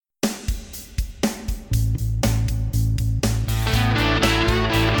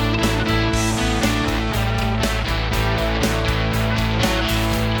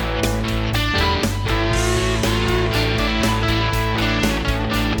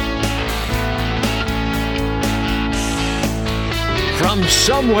From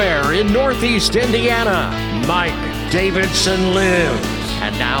somewhere in Northeast Indiana, Mike Davidson lives.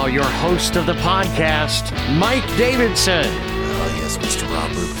 And now your host of the podcast, Mike Davidson. Yes, Mr.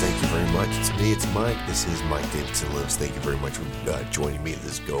 Robert, thank you very much. It's me, it's Mike. This is Mike Davidson Lives. Thank you very much for joining me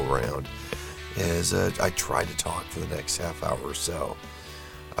this go-around as I try to talk for the next half hour or so.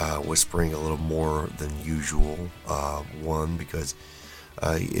 Whispering a little more than usual. One, because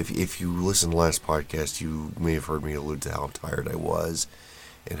if you listened to the last podcast, you may have heard me allude to how tired I was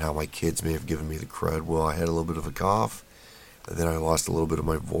and how my kids may have given me the crud. Well, I had a little bit of a cough, and then I lost a little bit of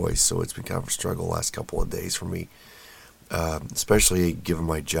my voice, so it's been kind of a struggle the last couple of days for me. Especially given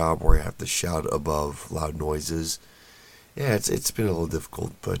my job where I have to shout above loud noises. Yeah, it's been a little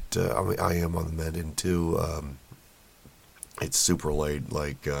difficult, but I am on the mend, and too, it's super late,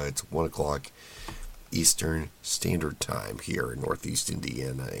 it's 1 o'clock Eastern Standard Time here in Northeast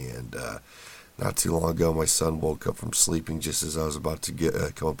Indiana, and not too long ago, my son woke up from sleeping just as I was about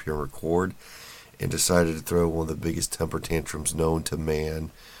to come up here and record, and decided to throw one of the biggest temper tantrums known to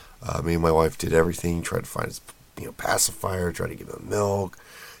man. Me and my wife did everything, tried to find his pacifier, tried to give him milk.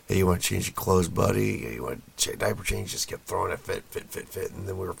 Hey, you want to change your clothes, buddy? Hey, you want to diaper change? Just kept throwing it, fit. And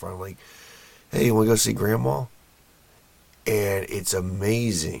then we were finally like, hey, you want to go see Grandma? And it's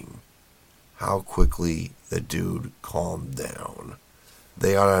amazing how quickly the dude calmed down.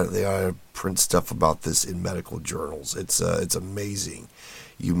 They ought to print stuff about this in medical journals. It's amazing.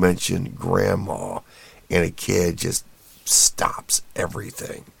 You mention Grandma, and a kid just stops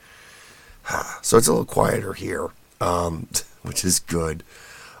everything. So it's a little quieter here, which is good.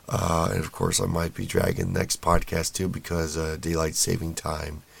 And of course, I might be dragging the next podcast too, because daylight saving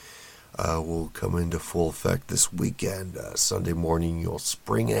time will come into full effect this weekend. Sunday morning, you'll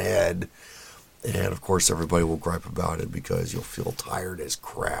spring ahead. And of course, everybody will gripe about it because you'll feel tired as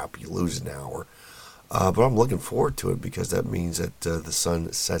crap. You lose an hour. But I'm looking forward to it because that means that the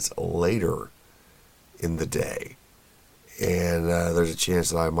sun sets later in the day. And there's a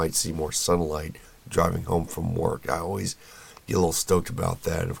chance that I might see more sunlight driving home from work. I always get a little stoked about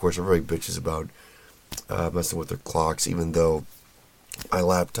that. And of course, everybody bitches about messing with their clocks, even though my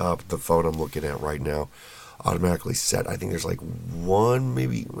laptop, the phone I'm looking at right now, automatically set. I think there's one,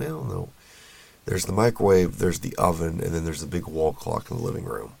 maybe, well, no. There's the microwave, there's the oven, and then there's the big wall clock in the living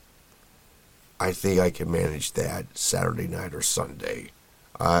room. I think I can manage that Saturday night or Sunday.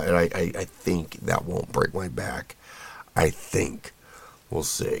 And I think that won't break my back. I think. We'll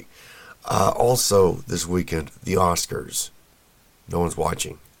see. Also, this weekend, the Oscars. No one's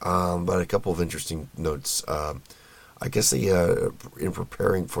watching. But a couple of interesting notes. I guess they, in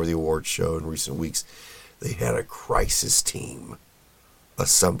preparing for the awards show in recent weeks, they had a crisis team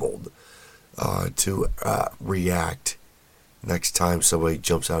assembled to react next time somebody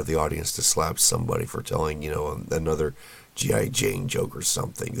jumps out of the audience to slap somebody for telling, another G.I. Jane joke or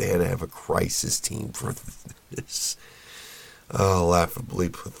something. They had to have a crisis team for this. Laughably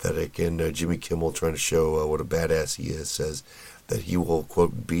pathetic. And Jimmy Kimmel, trying to show what a badass he is, says that he will,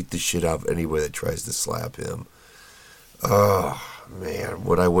 quote, beat the shit out of anybody that tries to slap him. Oh, man,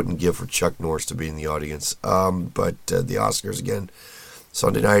 what I wouldn't give for Chuck Norris to be in the audience. But the Oscars again,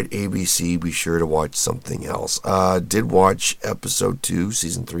 Sunday night, ABC. Be sure to watch something else. Did watch episode 2,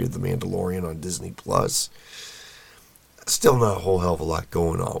 season 3 of The Mandalorian on Disney Plus. Still not a whole hell of a lot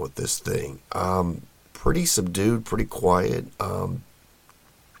going on with this thing. Pretty subdued, pretty quiet. I don't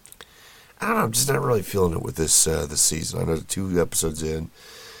know, I'm just not really feeling it with this season. I know 2 episodes in,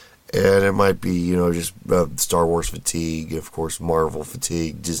 and it might be, just Star Wars fatigue, of course, Marvel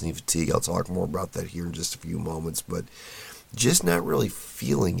fatigue, Disney fatigue. I'll talk more about that here in just a few moments, but just not really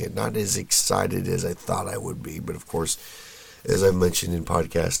feeling it, not as excited as I thought I would be. But of course, as I mentioned in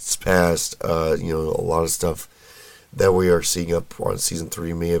podcasts past, a lot of stuff that we are seeing up on season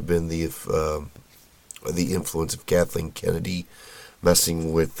 3 may have been the influence of Kathleen Kennedy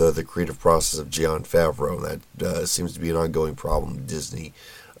messing with the creative process of Jon Favreau. That seems to be an ongoing problem with Disney.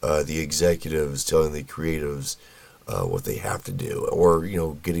 The executives telling the creatives what they have to do, or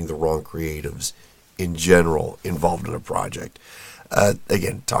getting the wrong creatives in general involved in a project.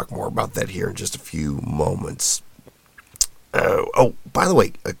 Again, talk more about that here in just a few moments. By the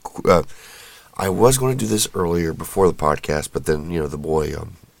way, I was going to do this earlier before the podcast, but then the boy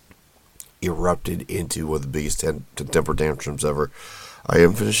erupted into one of the biggest temper tantrums ever. I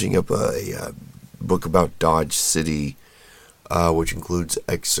am finishing up a book about Dodge City, which includes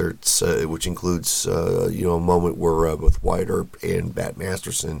excerpts, which includes a moment where both Wyatt Earp and Bat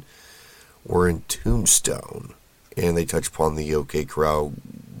Masterson were in Tombstone, and they touch upon the OK Corral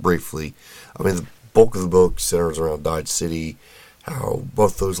briefly. I mean, the bulk of the book centers around Dodge City, how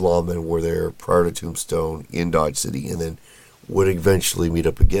both those lawmen were there prior to Tombstone in Dodge City, and then would eventually meet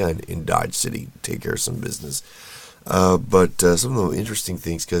up again in Dodge City, take care of some business. But some of the interesting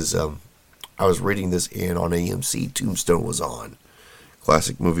things, because I was reading this, and on AMC, Tombstone was on.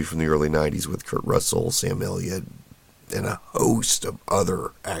 Classic movie from the early 90s with Kurt Russell, Sam Elliott, and a host of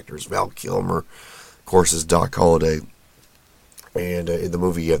other actors. Val Kilmer, of course, is Doc Holliday. And in the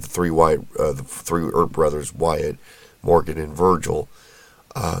movie, you have the three Earp brothers, Wyatt, Morgan, and Virgil.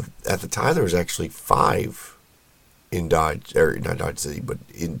 At the time, there was actually 5 in Dodge, or not Dodge City, but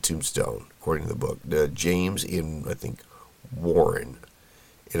in Tombstone, according to the book. James and, I think, Warren.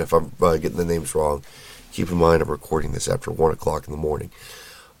 And if I'm getting the names wrong, keep in mind I'm recording this after 1 o'clock in the morning.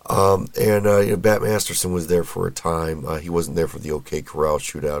 Bat Masterson was there for a time. He wasn't there for the OK Corral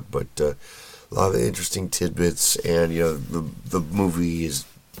shootout, but a lot of interesting tidbits. And the movie is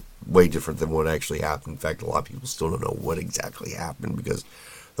way different than what actually happened. In fact, a lot of people still don't know what exactly happened, because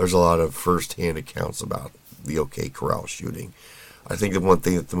there's a lot of first-hand accounts about the OK Corral shooting. I think the one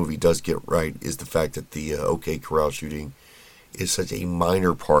thing that the movie does get right is the fact that the OK Corral shooting is such a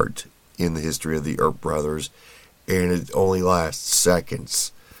minor part in the history of the Earp brothers, and it only lasts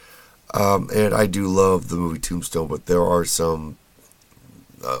seconds. And I do love the movie Tombstone, but there are some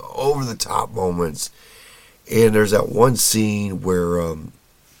over-the-top moments. And there's that one scene where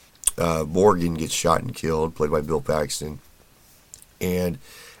Morgan gets shot and killed, played by Bill Paxton. And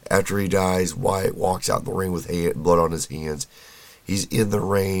after he dies, Wyatt walks out in the ring with blood on his hands. He's in the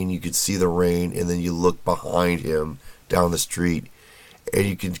rain. You can see the rain, and then you look behind him down the street, and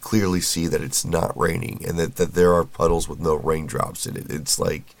you can clearly see that it's not raining, and that there are puddles with no raindrops in it. It's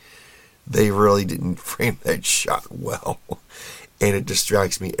like they really didn't frame that shot well, and it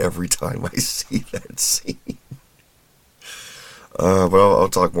distracts me every time I see that scene. But I'll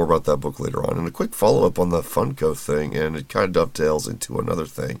talk more about that book later on. And a quick follow-up on the Funko thing, and it kind of dovetails into another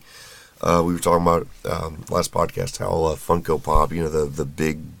thing. We were talking about last podcast how Funko Pop, the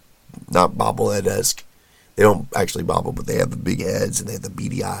big, not bobblehead-esque, they don't actually bobble, but they have the big heads and they have the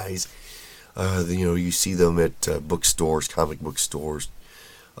beady eyes. You see them at bookstores, comic book stores,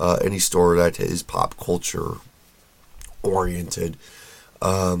 any store that is pop culture oriented.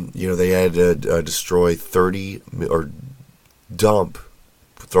 They had to destroy throw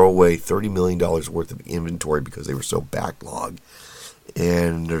away $30 million worth of inventory because they were so backlogged,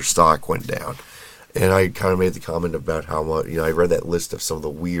 and their stock went down. And I kind of made the comment about how much, I read that list of some of the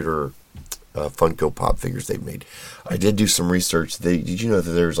weirder Funko Pop figures they've made. I did do some research. Did you know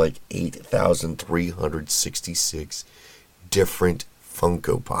that there's like 8,366 different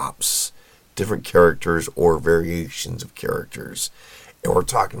Funko Pops, different characters or variations of characters? And we're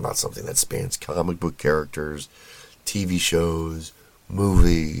talking about something that spans comic book characters, TV shows,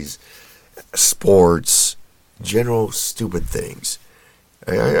 movies, sports, general stupid things.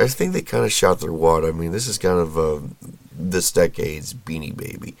 I think they kind of shot their wad. I mean, this is kind of this decade's Beanie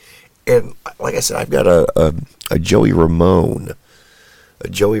Baby. And like I said, I've got a Joey Ramone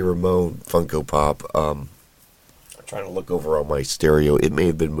Funko Pop. I'm trying to look over on my stereo. It may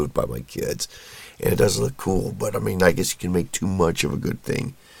have been moved by my kids, and it does look cool. But I mean, I guess you can make too much of a good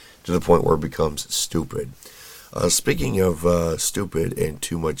thing to the point where it becomes stupid. Speaking of stupid and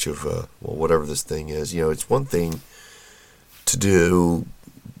too much of whatever this thing is, it's one thing to do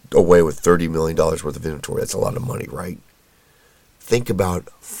away with $30 million worth of inventory. That's a lot of money, right? Think about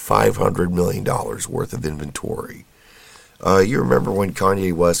 $500 million worth of inventory. You remember when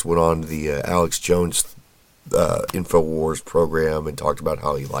Kanye West went on the Alex Jones InfoWars program and talked about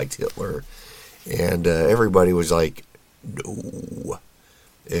how he liked Hitler, and everybody was like, no.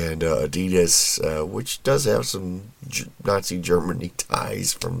 And Adidas, which does have some Nazi Germany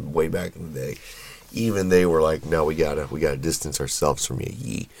ties from way back in the day, even they were like, no, we gotta distance ourselves from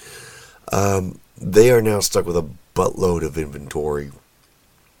you. They are now stuck with a buttload of inventory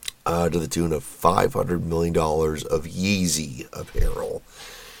to the tune of $500 million of Yeezy apparel,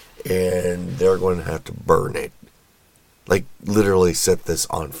 and they're going to have to burn it, like literally set this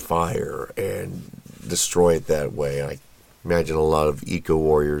on fire and destroy it that way. I imagine a lot of eco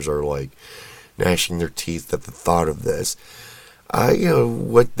warriors are like gnashing their teeth at the thought of this.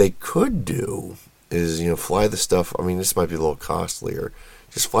 What they could do is, fly the stuff. I mean, this might be a little costlier.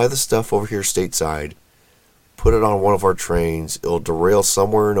 Just fly the stuff over here stateside, put it on one of our trains. It'll derail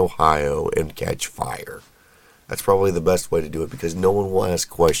somewhere in Ohio and catch fire. That's probably the best way to do it, because no one will ask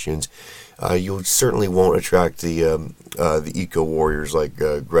questions. You certainly won't attract the eco warriors like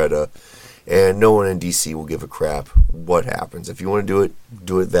Greta, and no one in DC will give a crap what happens. If you want to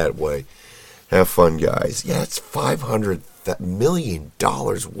do it that way. Have fun, guys. Yeah, it's $500 million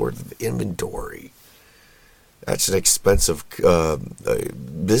worth of inventory. That's an expensive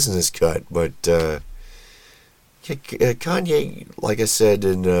business cut, but Kanye, like I said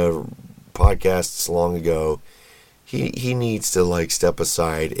in podcasts long ago, he needs to like step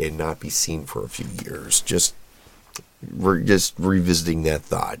aside and not be seen for a few years. Just revisiting that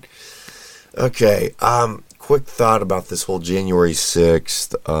thought. Okay, quick thought about this whole January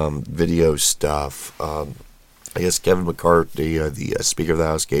 6th video stuff. I guess Kevin McCarthy, the Speaker of the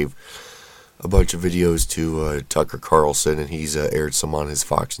House, gave a bunch of videos to Tucker Carlson, and he's aired some on his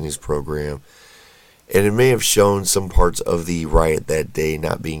Fox News program. And it may have shown some parts of the riot that day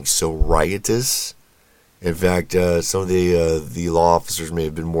not being so riotous. In fact, some of the law officers may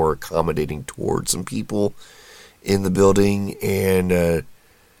have been more accommodating towards some people in the building, and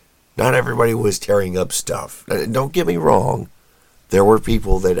not everybody was tearing up stuff. Don't get me wrong. There were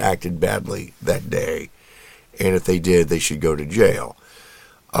people that acted badly that day, and if they did, they should go to jail.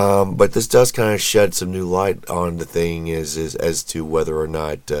 But this does kind of shed some new light on the thing as to whether or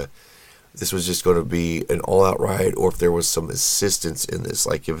not this was just going to be an all-out riot, or if there was some assistance in this,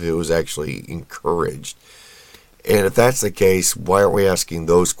 like if it was actually encouraged. And if that's the case, why aren't we asking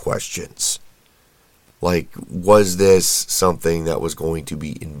those questions? Like, was this something that was going to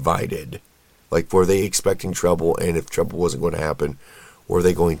be invited? Like, were they expecting trouble, and if trouble wasn't going to happen, were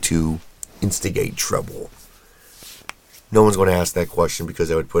they going to instigate trouble? No one's going to ask that question because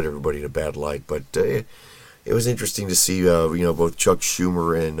that would put everybody in a bad light, but it was interesting to see, both Chuck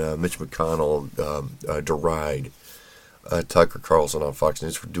Schumer and Mitch McConnell deride Tucker Carlson on Fox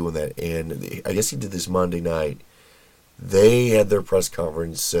News for doing that. And I guess he did this Monday night. They had their press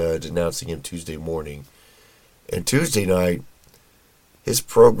conference denouncing him Tuesday morning. And Tuesday night, his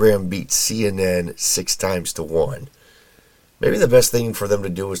program beat CNN 6-1. Maybe the best thing for them to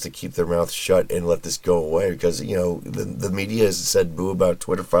do is to keep their mouth shut and let this go away, because, the media has said boo about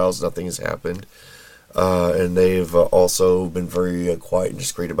Twitter files. Nothing has happened. And they've also been very quiet and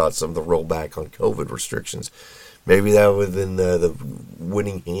discreet about some of the rollback on COVID restrictions. Maybe that would have been the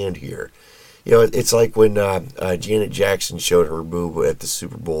winning hand here. It's like when Janet Jackson showed her boob at the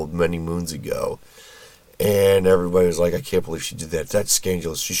Super Bowl many moons ago. And everybody was like, I can't believe she did that. That's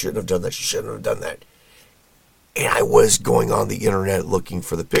scandalous. She shouldn't have done that. She shouldn't have done that. And I was going on the internet looking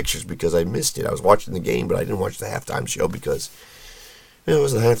for the pictures because I missed it. I was watching the game, but I didn't watch the halftime show because it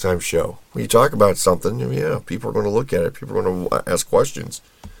was the halftime show. When you talk about something, people are going to look at it. People are going to ask questions.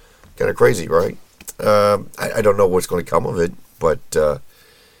 Kind of crazy, right? I don't know what's going to come of it, but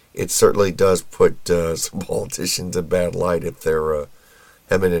it certainly does put some politicians in bad light if they're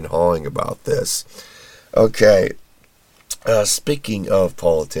hemming and hawing about this. Okay. Speaking of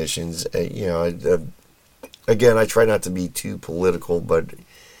politicians, again, I try not to be too political, but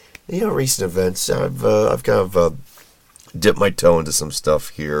recent events, I've kind of dipped my toe into some stuff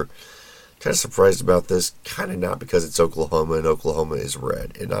here. Kind of surprised about this, kind of not, because it's Oklahoma, and Oklahoma is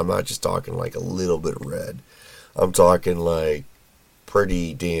red, and I'm not just talking like a little bit red. I'm talking like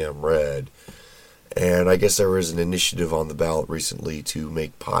pretty damn red. And I guess there was an initiative on the ballot recently to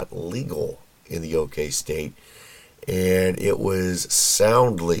make pot legal in the OK state, and it was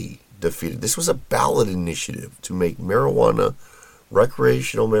soundly defeated. This was a ballot initiative to make recreational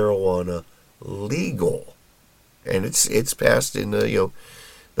marijuana, legal, and it's passed in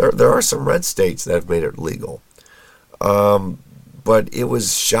there are some red states that have made it legal, but it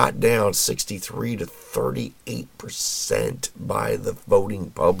was shot down 63 to 38% by the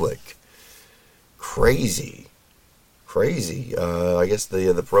voting public. Crazy. I guess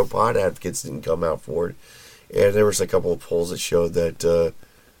the pro pot advocates didn't come out for it, and there was a couple of polls that showed that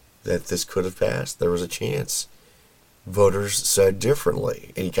this could have passed. There was a chance. Voters said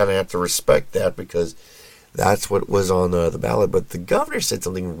differently, and you kind of have to respect that because that's what was on the ballot. But the governor said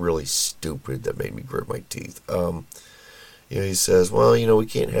something really stupid that made me grit my teeth. He says, well, we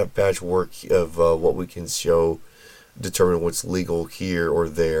can't have patchwork of what we can show, determine what's legal here or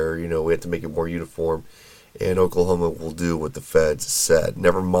there. We have to make it more uniform, and Oklahoma will do what the feds said.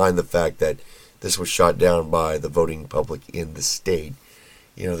 Never mind the fact that this was shot down by the voting public in the state.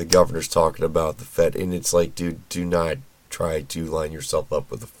 The governor's talking about the Fed, and it's like, dude, do not try to line yourself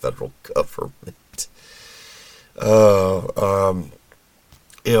up with the federal government.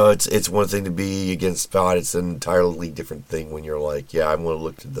 It's one thing to be against pot. It's an entirely different thing when you're like, yeah, I'm going to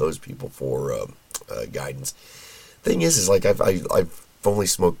look to those people for guidance. Thing is like I've only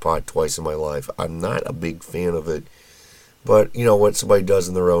smoked pot twice in my life. I'm not a big fan of it, but what somebody does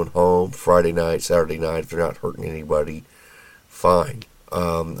in their own home, Friday night, Saturday night, if they're not hurting anybody, fine.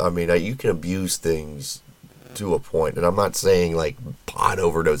 You can abuse things to a point, and I'm not saying like pot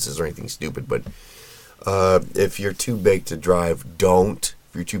overdoses or anything stupid, but if you're too baked to drive, don't.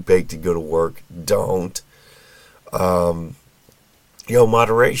 If you're too baked to go to work, don't.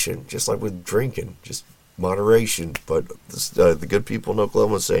 Moderation, just like with drinking, just moderation. But the good people in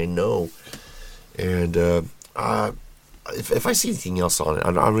Oklahoma say no. And if I see anything else on it,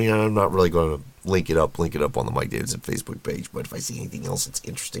 I mean, I'm not really going to link it up on the Mike Davidson Facebook page. But if I see anything else that's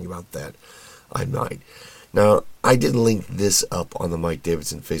interesting about that, I might. Now, I did link this up on the Mike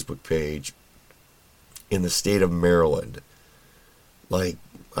Davidson Facebook page in the state of Maryland. Like,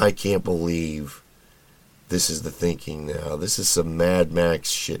 I can't believe this is the thinking now. This is some Mad Max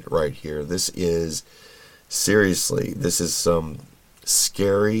shit right here. This is, seriously, this is some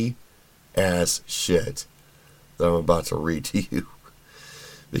scary ass shit that I'm about to read to you.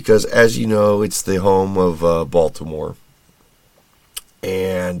 Because, as you know, it's the home of Baltimore.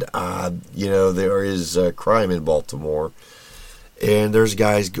 And, there is crime in Baltimore. And there's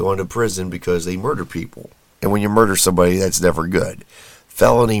guys going to prison because they murder people. And when you murder somebody, that's never good.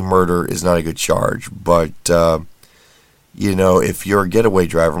 Felony murder is not a good charge. But, if you're a getaway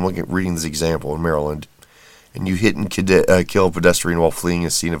driver, I'm reading this example in Maryland, and you hit and kill a pedestrian while fleeing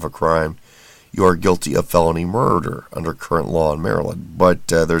a scene of a crime, you are guilty of felony murder under current law in Maryland. But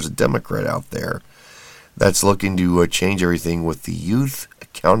there's a Democrat out there that's looking to change everything with the Youth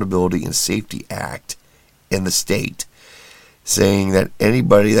Accountability and Safety Act in the state, saying that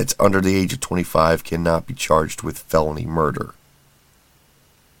anybody that's under the age of 25 cannot be charged with felony murder.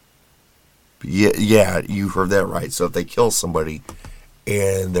 Yeah, you heard that right. So if they kill somebody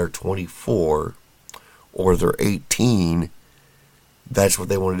and they're 24 or they're 18, that's what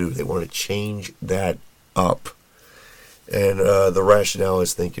they want to do. They want to change that up. And the rationale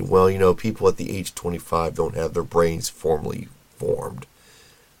is thinking, well, people at the age of 25 don't have their brains formally formed.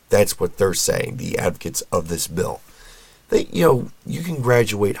 That's what they're saying, the advocates of this bill. You can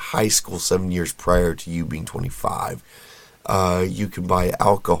graduate high school 7 years prior to you being 25. You can buy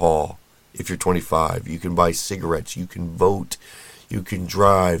alcohol if you're 25. You can buy cigarettes. You can vote. You can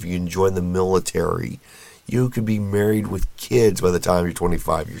drive. You can join the military. You could be married with kids by the time you're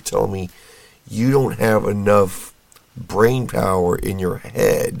 25. You're telling me you don't have enough brain power in your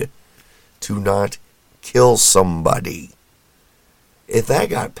head to not kill somebody. If that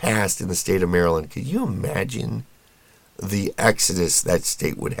got passed in the state of Maryland, could you imagine the exodus that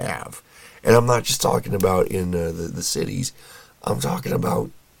state would have? And I'm not just talking about in the cities. I'm talking about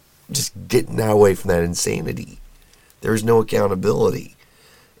just getting away from that insanity. There's no accountability.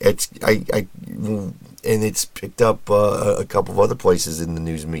 And it's picked up a couple of other places in the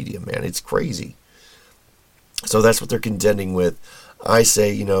news media, man. It's crazy. So that's what they're contending with. I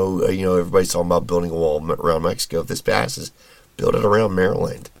say, everybody's talking about building a wall around Mexico. If this passes, build it around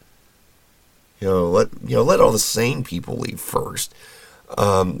Maryland. Let all the sane people leave first.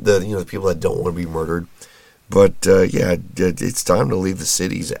 The people that don't want to be murdered. But it's time to leave the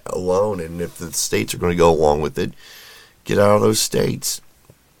cities alone. And if the states are going to go along with it, get out of those states.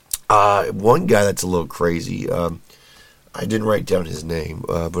 One guy that's a little crazy. I didn't write down his name,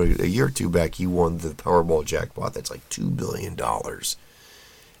 but a year or two back, he won the Powerball jackpot. That's like $2 billion.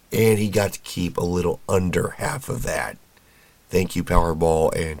 And he got to keep a little under half of that. Thank you,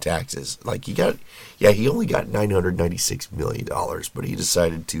 Powerball and taxes. He only got $996 million, but he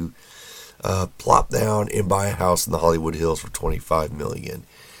decided to plop down and buy a house in the Hollywood Hills for $25 million.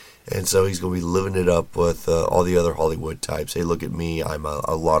 And so he's going to be living it up with all the other Hollywood types. Hey, look at me, I'm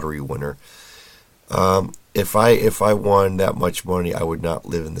a lottery winner. If I won that much money, I would not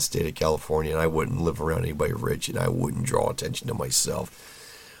live in the state of California, and I wouldn't live around anybody rich, and I wouldn't draw attention to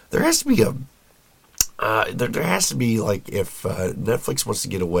myself. There has to be there has to be, like, if Netflix wants to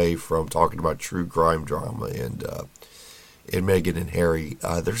get away from talking about true crime drama and Meghan and Harry,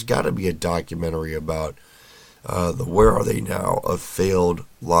 there's got to be a documentary about the where are they now of failed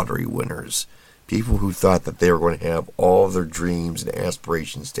lottery winners. People who thought that they were going to have all of their dreams and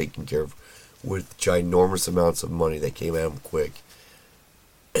aspirations taken care of with ginormous amounts of money that came at them quick.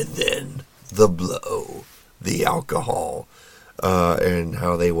 And then the blow, the alcohol, and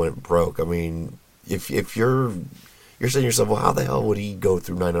how they went broke. I mean, if you're saying to yourself, well, how the hell would he go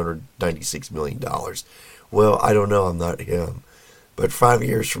through $996 million? Well, I don't know. I'm not him. But 5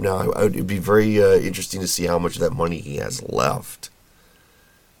 years from now, it'd be very interesting to see how much of that money he has left.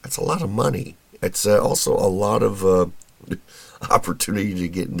 That's a lot of money. It's also a lot of opportunity to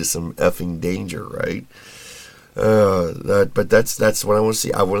get into some effing danger, right? But that's what I want to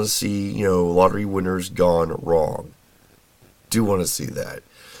see. I want to see, lottery winners gone wrong. Do want to see that.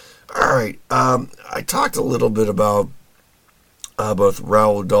 All right. I talked a little bit about both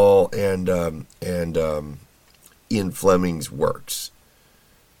Roald Dahl and Ian Fleming's works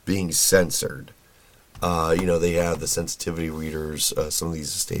being censored. They have the sensitivity readers, some of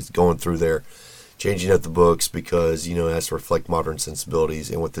these estates going through there, changing up the books because, it has to reflect modern sensibilities.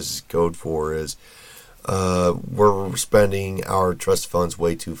 And what this is code for is we're spending our trust funds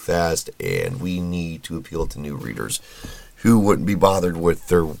way too fast, and we need to appeal to new readers who wouldn't be bothered with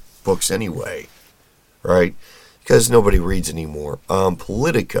their books anyway, right? Because nobody reads anymore.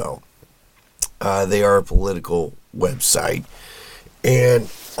 Politico, they are a political website, and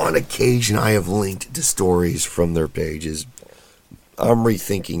on occasion I have linked to stories from their pages. I'm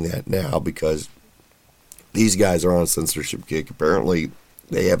rethinking that now because these guys are on a censorship kick. Apparently,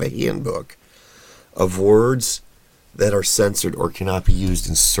 they have a handbook of words that are censored or cannot be used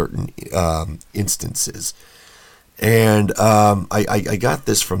in certain instances. And I got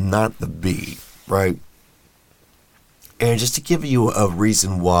this from Not the Bee, right? And just to give you a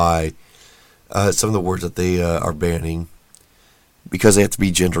reason why some of the words that they are banning, because they have to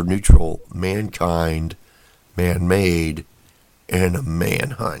be gender neutral: mankind, man-made, and a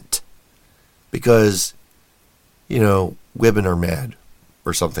manhunt. Because, women are mad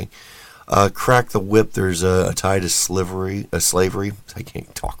or something. Crack the whip, there's a tie to slavery. I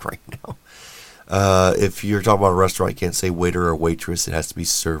can't talk right now. If you're talking about a restaurant, you can't say waiter or waitress. It has to be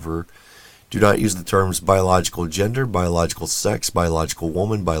server. Do not use the terms biological gender, biological sex, biological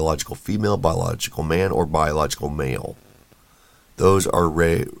woman, biological female, biological man, or biological male. Those are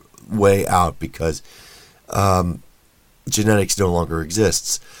way out because genetics no longer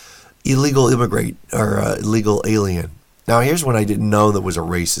exists. Illegal immigrant or illegal alien. Now, here's one I didn't know that was a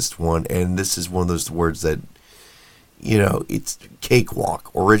racist one, and this is one of those words that, it's cakewalk,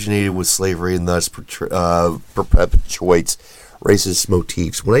 originated with slavery and thus perpetuates racist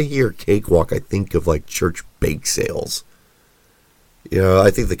motifs. When I hear cakewalk, I think of like church bake sales. I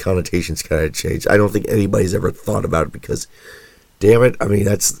think the connotations kind of changed. I don't think anybody's ever thought about it because, damn it,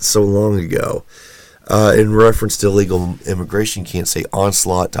 that's so long ago. In reference to illegal immigration, you can't say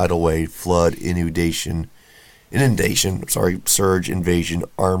onslaught, tidal wave, flood, inundation, surge, invasion,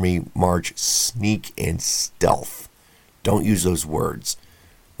 army, march, sneak, and stealth. Don't use those words.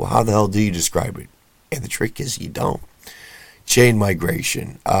 Well, how the hell do you describe it? And the trick is you don't. Chain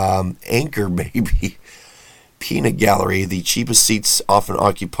migration, anchor baby, peanut gallery, the cheapest seats often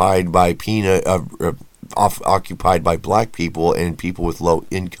occupied by black people and people with low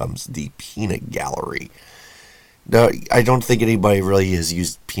incomes, the peanut gallery. Now, I don't think anybody really has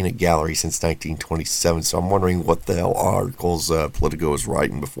used peanut gallery since 1927, so I'm wondering what the hell articles Politico was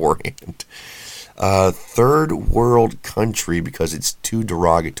writing beforehand. Third world country because it's too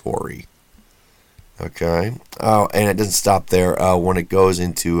derogatory. Okay. Oh, and it doesn't stop there. When it goes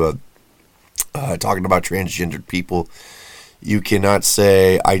into talking about transgendered people, you cannot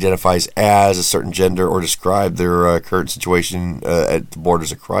say identifies as a certain gender or describe their current situation at the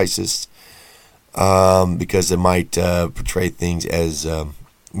borders of crisis because it might portray things as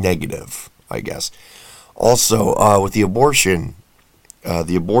negative, I guess. Also, with the abortion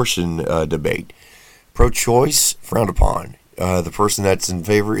debate, pro-choice, frowned upon. The person that's in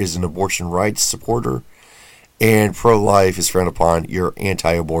favor is an abortion rights supporter, and pro-life is frowned upon. You're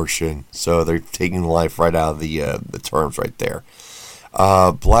anti-abortion, so they're taking life right out of the terms right there.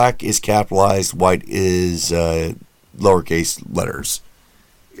 Black is capitalized, white is lowercase letters.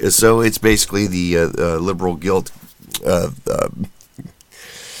 So it's basically the liberal guilt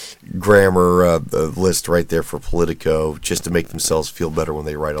grammar list right there for Politico, just to make themselves feel better when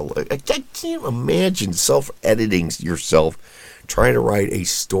they write I can't imagine self-editing yourself trying to write a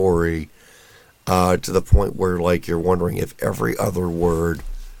story to the point where you're wondering if every other word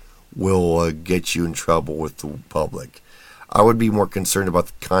will get you in trouble with the public. I would be more concerned about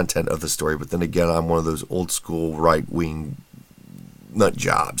the content of the story, but then again, I'm one of those old school right-wing nut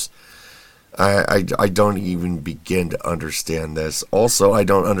jobs. I don't even begin to understand this. Also, I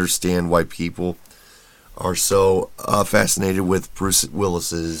don't understand why people are so fascinated with Bruce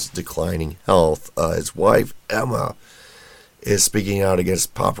Willis's declining health. His wife, Emma, is speaking out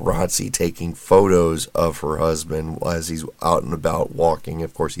against paparazzi taking photos of her husband as he's out and about walking.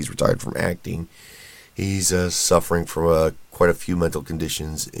 Of course, he's retired from acting. He's suffering from quite a few mental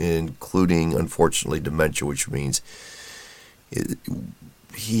conditions, including, unfortunately, dementia, which means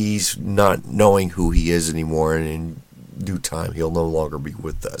he's not knowing who he is anymore, and in due time he'll no longer be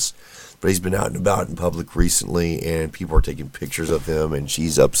with us. But he's been out and about in public recently, and people are taking pictures of him, and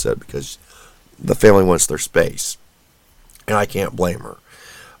she's upset because the family wants their space. And I can't blame her.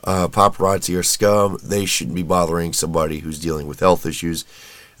 Paparazzi are scum. They shouldn't be bothering somebody who's dealing with health issues.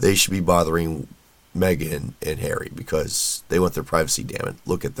 They should be bothering Meghan and Harry because they want their privacy, damn it.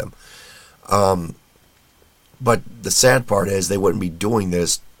 Look at them. But the sad part is they wouldn't be doing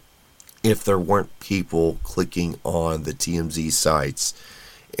this if there weren't people clicking on the TMZ sites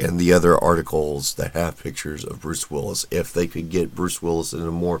and the other articles that have pictures of Bruce Willis. If they could get Bruce Willis in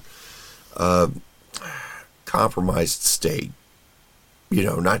a more compromised state.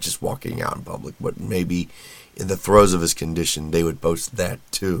 Not just walking out in public, but maybe in the throes of his condition, they would post that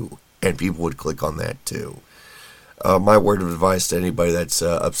too, and people would click on that too. My word of advice to anybody that's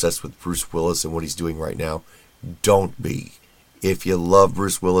obsessed with Bruce Willis and what he's doing right now, don't be. If you love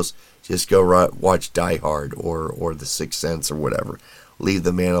Bruce Willis, just go watch Die Hard or The Sixth Sense or whatever. Leave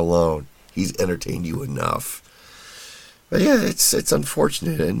the man alone. He's entertained you enough. But yeah, it's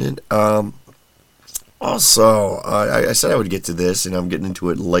unfortunate, and also, I said I would get to this, and I'm getting into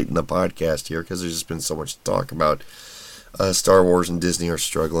it late in the podcast here because there's just been so much to talk about. Star Wars and Disney are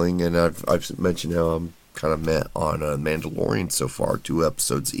struggling, and I've mentioned how I'm kind of met on Mandalorian so far, 2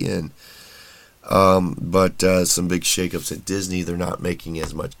 episodes in. But some big shakeups at Disney. They're not making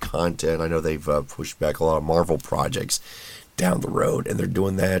as much content. I know they've pushed back a lot of Marvel projects down the road, and they're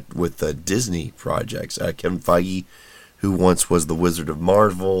doing that with Disney projects. Kevin Feige, who once was the Wizard of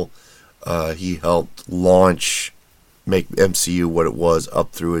Marvel, he helped make MCU what it was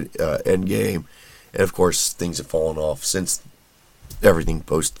up through Endgame. And of course, things have fallen off since everything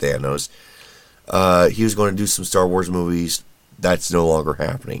post-Thanos. He was going to do some Star Wars movies. That's no longer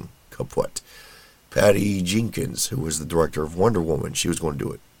happening. Kaput. Patty Jenkins, who was the director of Wonder Woman, she was going to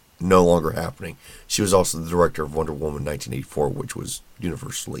do it. No longer happening. She was also the director of Wonder Woman 1984, which was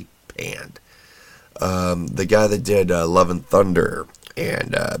universally panned. The guy that did Love and Thunder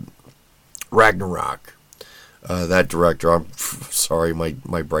and Ragnarok, that director, I'm sorry,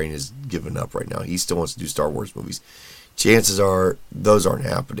 my brain is giving up right now. He still wants to do Star Wars movies. Chances are those aren't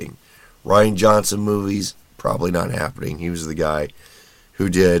happening. Rian Johnson movies, probably not happening. He was the guy who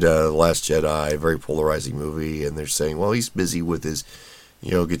did Last Jedi, a very polarizing movie, and they're saying, well, he's busy with his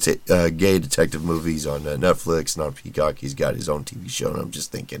gay detective movies on Netflix and on Peacock. He's got his own TV show, and I'm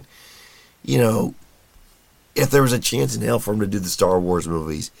just thinking, if there was a chance in hell for him to do the Star Wars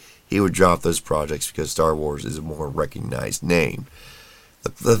movies, he would drop those projects because Star Wars is a more recognized name.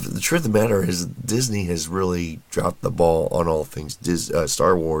 The truth of the matter is Disney has really dropped the ball on all things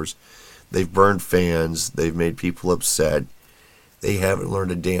Star Wars. They've burned fans. They've made people upset. They haven't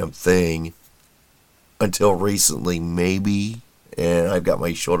learned a damn thing until recently, maybe. And I've got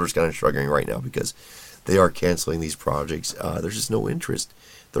my shoulders kind of shrugging right now because they are canceling these projects. There's just no interest.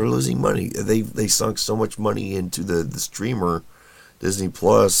 They're losing money. They sunk so much money into the streamer, Disney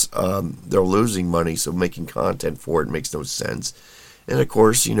Plus. They're losing money, so making content for it makes no sense. And of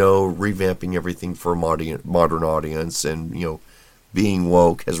course, revamping everything for a modern audience and, being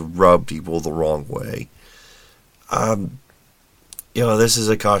woke has rubbed people the wrong way. This is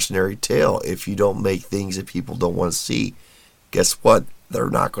a cautionary tale. If you don't make things that people don't want to see, guess what? They're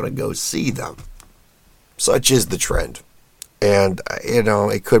not going to go see them. Such is the trend. And,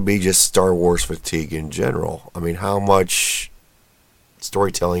 it could be just Star Wars fatigue in general. I mean, how much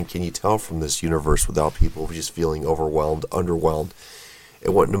storytelling can you tell from this universe without people just feeling overwhelmed, underwhelmed,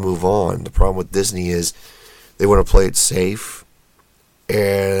 and wanting to move on? The problem with Disney is they want to play it safe,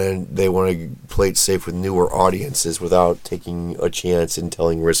 and they want to play it safe with newer audiences without taking a chance and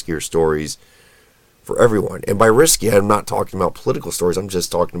telling riskier stories for everyone. And by risky, I'm not talking about political stories. I'm just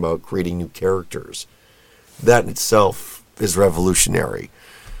talking about creating new characters. That in itself is revolutionary.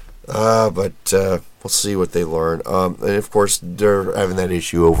 But we'll see what they learn. And of course, they're having that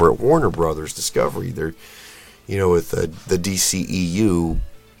issue over at Warner Brothers Discovery. They're, with the DCEU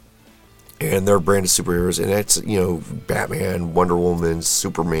and their brand of superheroes, and that's Batman, Wonder Woman,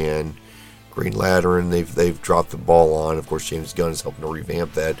 Superman, Green Lantern. They've dropped the ball on. Of course, James Gunn is helping to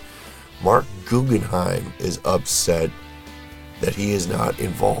revamp that. Mark Guggenheim is upset that he is not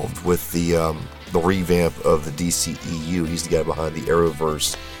involved with the revamp of the DCEU. He's the guy behind the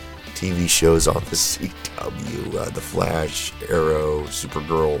Arrowverse TV shows on the CW, The Flash, Arrow,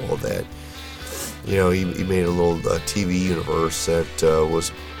 Supergirl, all that. He made a little TV universe that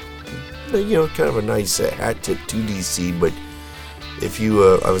was, kind of a nice hat tip to DC. But if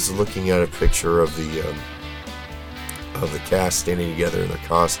you, I was looking at a picture of the cast standing together in their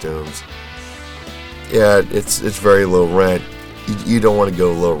costumes. Yeah, it's very low rent. You don't want to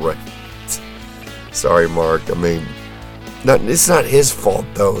go low rent. Sorry, Mark. I mean, it's not his fault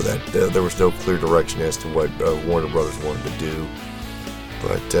though that there was no clear direction as to what Warner Brothers wanted to do.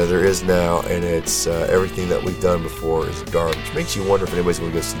 But there is now, and it's everything that we've done before is garbage. Makes you wonder if anybody's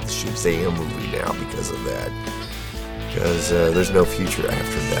going to go see the Shazam movie now because of that. Because there's no future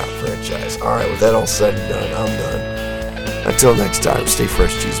after that franchise. All right, with that all said and done, I'm done. Until next time, stay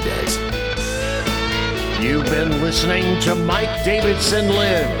fresh, cheese bags. You've been listening to Mike Davidson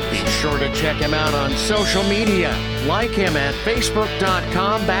Live. Be sure to check him out on social media. Like him at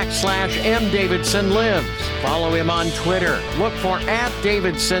facebook.com/mdavidsonlives. Follow him on Twitter. Look for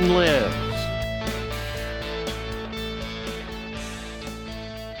 @DavidsonLive.